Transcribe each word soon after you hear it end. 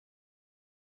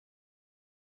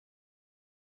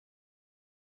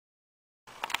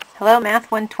Hello, Math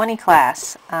 120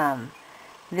 class.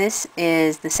 This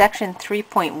is the section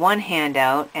 3.1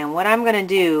 handout, and what I'm going to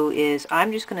do is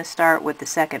I'm just going to start with the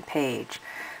second page.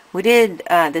 We did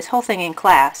this whole thing in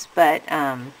class, but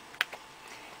I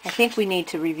think we need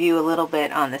to review a little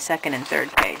bit on the second and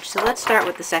third page. So let's start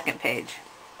with the second page.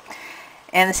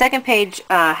 And the second page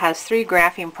has 3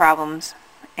 graphing problems,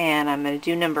 and I'm going to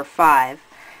do number 5.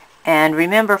 And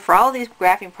remember, for all of these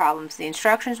graphing problems, the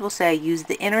instructions will say use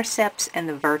the intercepts and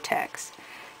the vertex.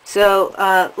 So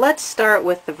let's start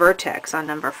with the vertex on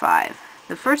number 5.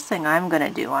 The first thing I'm going to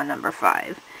do on number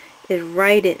 5 is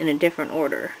write it in a different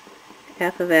order.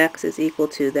 F of x is equal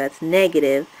to, that's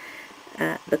negative,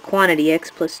 the quantity x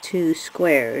plus 2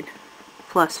 squared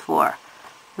plus 4.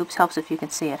 Oops, helps if you can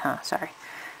see it, huh? Sorry.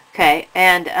 Okay,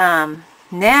 and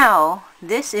now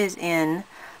this is in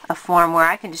a form where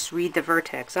I can just read the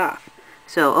vertex off.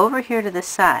 So over here to the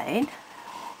side,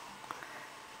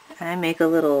 I make a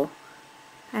little,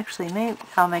 actually maybe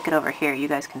I'll make it over here, you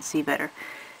guys can see better,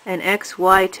 an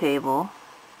XY table.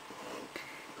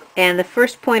 And the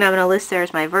first point I'm going to list there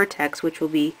is my vertex, which will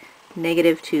be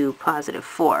negative 2, positive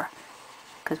 4,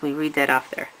 because we read that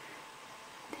off there.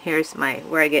 Here's my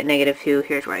where I get negative 2,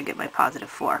 here's where I get my positive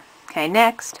 4. Okay,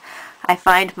 next I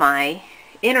find my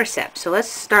intercept. So let's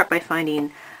start by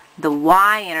finding the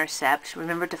y-intercept.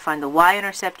 Remember, to find the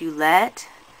y-intercept, you let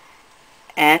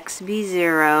x be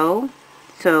 0.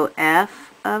 So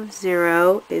f of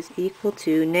 0 is equal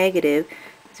to negative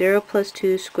 0 plus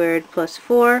 2 squared plus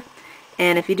 4.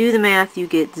 And if you do the math, you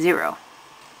get 0.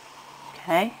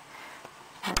 Okay?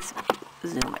 Let's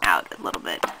zoom out a little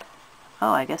bit.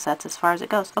 Oh, I guess that's as far as it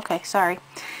goes. Okay, sorry.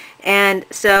 And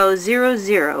so 0,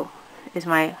 0 is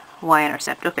my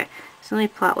y-intercept. Okay, so let me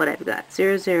plot what I've got.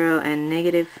 0, 0, and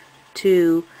negative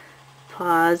 2,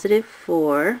 positive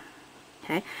 4.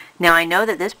 Okay. Now I know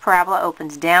that this parabola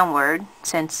opens downward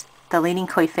since the leading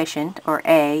coefficient, or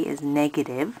a, is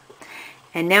negative.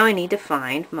 And now I need to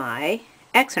find my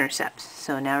x-intercepts.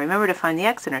 So now remember, to find the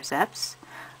x-intercepts,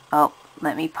 oh,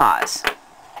 let me pause.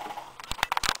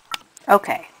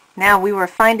 Okay, now we were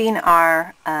finding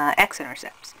our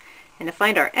x-intercepts. And to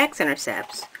find our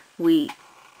x-intercepts, we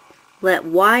let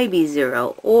y be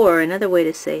 0, or another way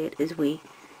to say it is we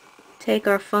take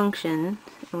our function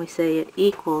and we say it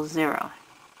equals 0.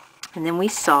 And then we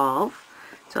solve.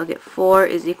 So I'll get 4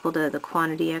 is equal to the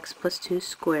quantity x plus 2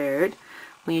 squared.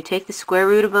 When you take the square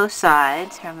root of both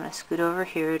sides, here I'm going to scoot over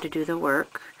here to do the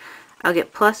work, I'll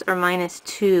get plus or minus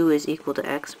 2 is equal to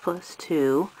x plus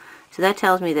 2. So that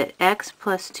tells me that x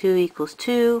plus 2 equals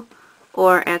 2,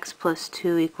 or x plus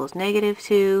 2 equals negative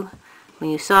 2.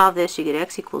 When you solve this, you get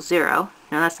x equals 0.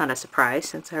 Now that's not a surprise,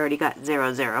 since I already got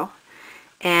 0, 0.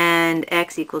 And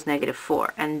x equals negative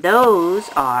 4. And those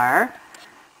are,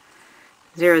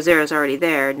 0, 0 is already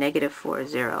there, negative 4,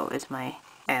 0 is my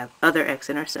other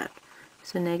x-intercept.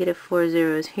 So negative 4,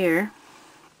 0 is here.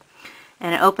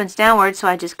 And it opens downward, so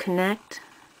I just connect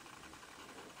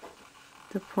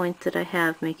the point that I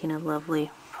have, making a lovely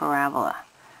parabola.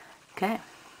 Okay,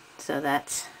 so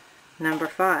that's number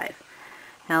 5.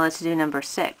 Now let's do number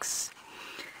 6.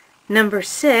 Number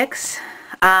 6,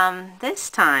 this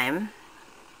time,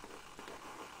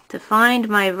 to find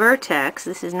my vertex,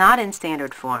 this is not in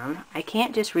standard form. I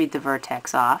can't just read the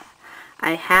vertex off.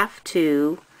 I have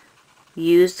to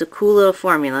use the cool little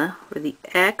formula where the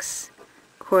x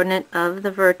coordinate of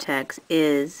the vertex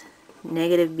is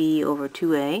negative b over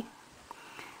 2a.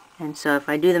 And so if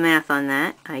I do the math on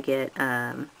that, I get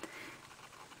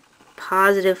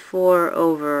positive 4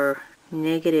 over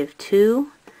negative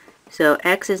 2. So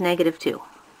x is negative 2.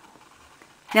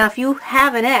 Now if you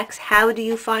have an x, how do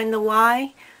you find the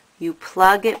y? You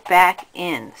plug it back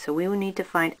in. So we will need to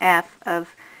find f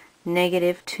of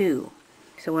negative 2.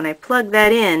 So when I plug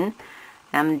that in,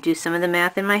 I'm going to do some of the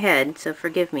math in my head, so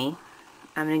forgive me.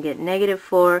 I'm going to get negative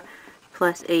 4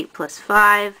 plus 8 plus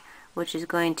 5, which is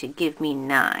going to give me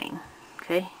 9.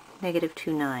 Okay, negative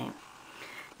 2, 9.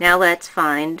 Now let's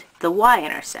find the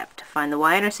y-intercept. To find the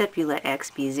y-intercept, you let x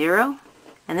be 0.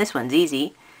 And this one's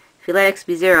easy. If you let x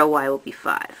be 0, y will be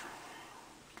 5.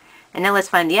 And now let's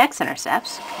find the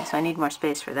x-intercepts. Okay, so I need more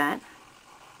space for that.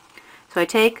 So I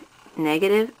take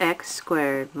negative x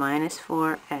squared minus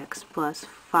 4x plus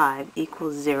 5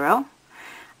 equals 0.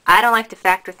 I don't like to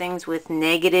factor things with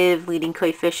negative leading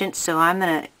coefficients, so I'm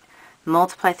going to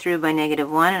multiply through by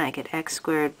negative 1, and I get x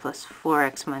squared plus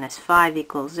 4x minus 5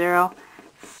 equals 0.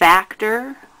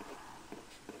 Factor,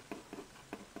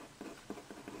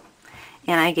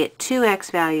 and I get 2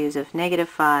 x values of negative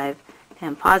 5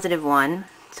 and positive 1.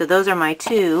 So those are my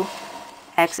 2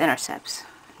 x-intercepts,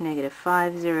 negative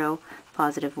 5, 0,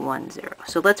 positive 1, 0.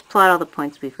 So let's plot all the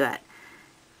points we've got.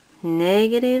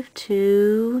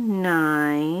 -2,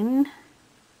 9,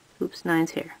 oops,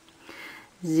 9's here,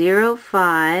 0,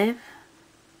 5,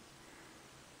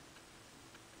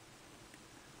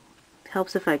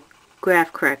 helps if I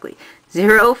graph correctly,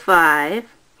 0, 5,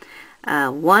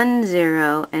 1,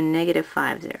 0, and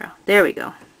 -5, 0. There we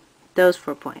go. Those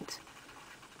 4 points.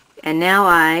 And now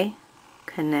I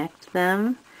connect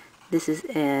them. This is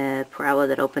a parabola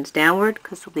that opens downward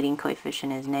because the leading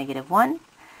coefficient is -1.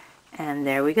 And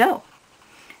there we go.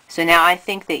 So now I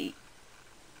think that,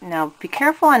 now be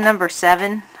careful on number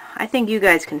 7. I think you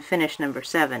guys can finish number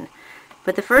 7.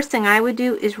 But the first thing I would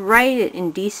do is write it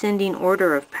in descending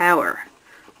order of power,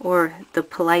 or the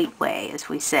polite way, as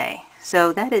we say.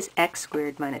 So that is x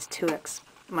squared minus 2x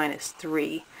minus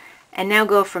 3. And now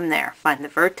go from there. Find the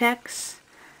vertex,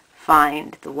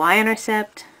 find the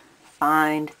y-intercept,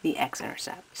 find the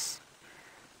x-intercepts.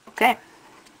 Okay,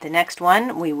 the next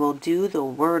one we will do the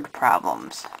word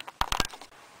problems.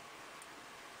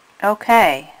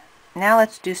 Okay, now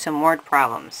let's do some word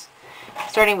problems.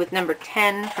 Starting with number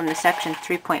 10 from the section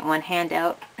 3.1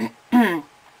 handout.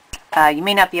 You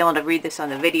may not be able to read this on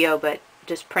the video, but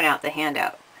just print out the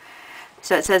handout.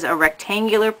 So it says a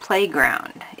rectangular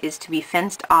playground is to be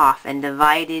fenced off and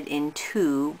divided in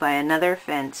two by another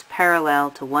fence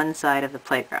parallel to one side of the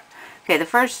playground. Okay, the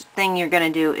first thing you're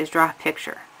going to do is draw a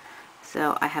picture.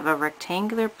 So I have a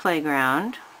rectangular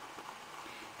playground,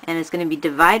 and it's going to be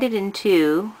divided in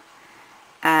two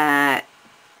and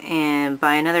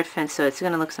by another fence, so it's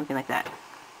going to look something like that.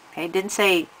 Okay, it didn't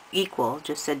say equal,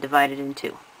 just said divided in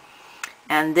two.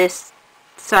 And this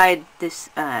side, this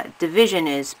division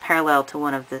is parallel to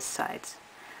one of the sides.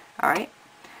 Alright,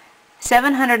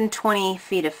 720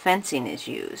 feet of fencing is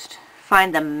used.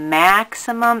 Find the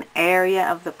maximum area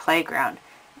of the playground.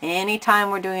 Anytime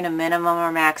we're doing a minimum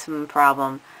or maximum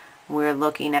problem, we're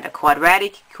looking at a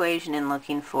quadratic equation and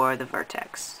looking for the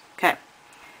vertex. Okay,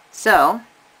 so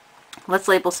let's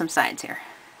label some sides here.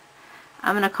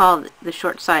 I'm going to call the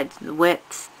short sides the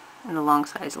widths and the long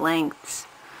sides lengths.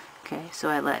 Okay, so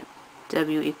I let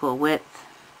W equal width,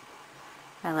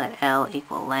 I let L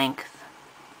equal length.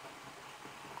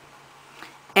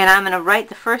 And I'm going to write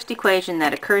the first equation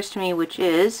that occurs to me, which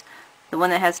is the one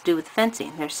that has to do with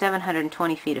fencing. There's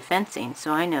 720 feet of fencing,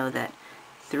 so I know that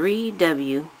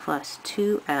 3W plus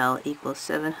 2L equals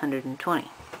 720.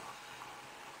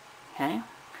 Okay.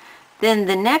 Then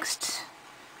the next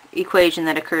equation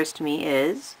that occurs to me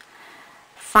is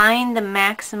find the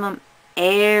maximum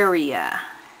area.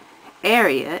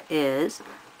 Area is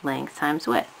length times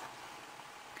width.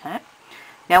 Okay.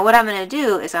 Now what I'm going to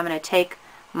do is I'm going to take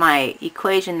my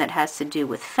equation that has to do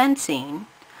with fencing,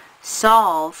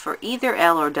 solve for either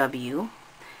L or W,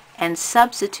 and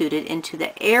substitute it into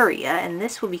the area, and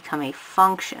this will become a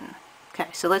function. Okay,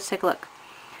 so let's take a look.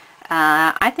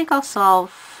 I think I'll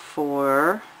solve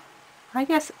for, I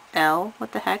guess, L.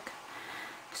 What the heck?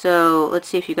 So let's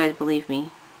see if you guys believe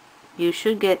me. You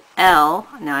should get L.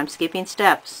 Now I'm skipping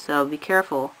steps, so be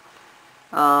careful.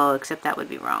 Oh, except that would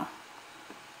be wrong.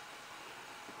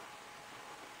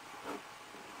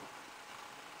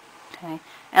 Okay,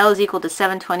 L is equal to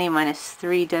 720 minus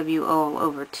 3W all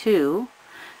over 2.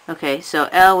 Okay, so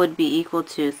L would be equal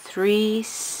to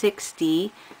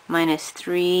 360 minus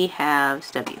 3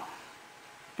 halves W.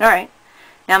 Alright,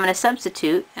 now I'm going to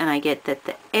substitute, and I get that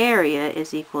the area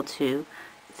is equal to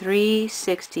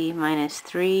 360 minus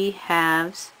 3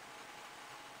 halves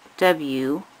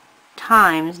W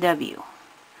times W.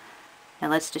 Now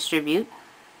let's distribute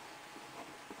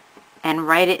and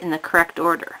write it in the correct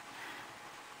order.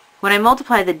 When I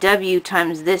multiply the W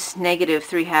times this negative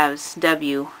 3 halves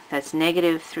W, that's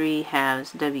negative 3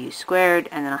 halves W squared,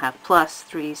 and then I'll have plus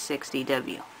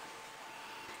 360W.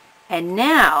 And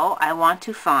now I want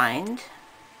to find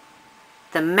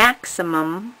the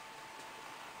maximum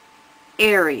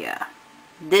area.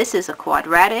 This is a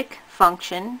quadratic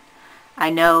function. I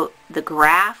know the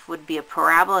graph would be a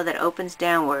parabola that opens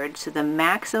downward, so the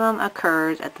maximum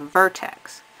occurs at the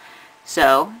vertex.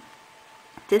 So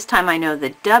this time I know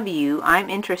the W I'm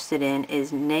interested in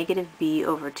is negative B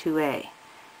over 2A,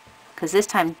 because this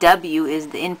time W is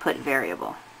the input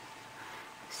variable.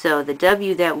 So the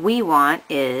W that we want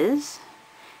is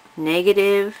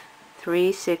negative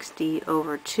 360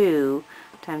 over 2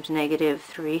 times negative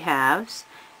 3 halves,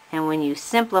 and when you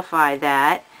simplify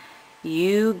that,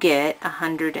 you get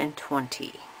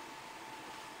 120.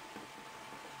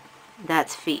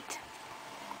 That's feet.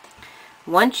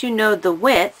 Once you know the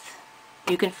width,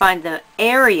 you can find the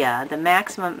area, the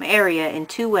maximum area, in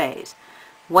two ways.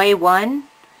 Way one,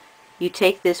 you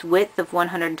take this width of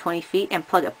 120 feet and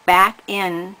plug it back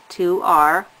into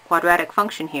our quadratic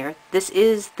function here, this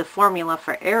is the formula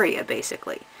for area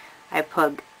basically. I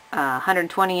plug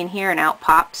 120 in here and out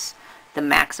pops the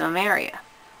maximum area.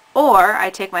 Or I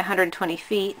take my 120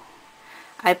 feet,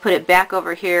 I put it back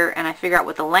over here and I figure out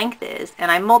what the length is and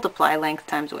I multiply length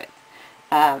times width.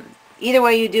 Either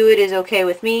way you do it is okay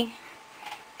with me.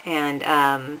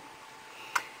 And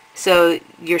so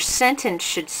your sentence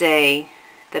should say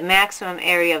the maximum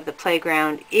area of the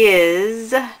playground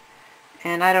is,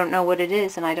 and I don't know what it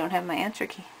is and I don't have my answer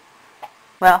key.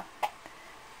 Well,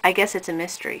 I guess it's a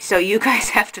mystery. So you guys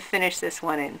have to finish this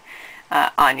one in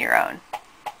on your own.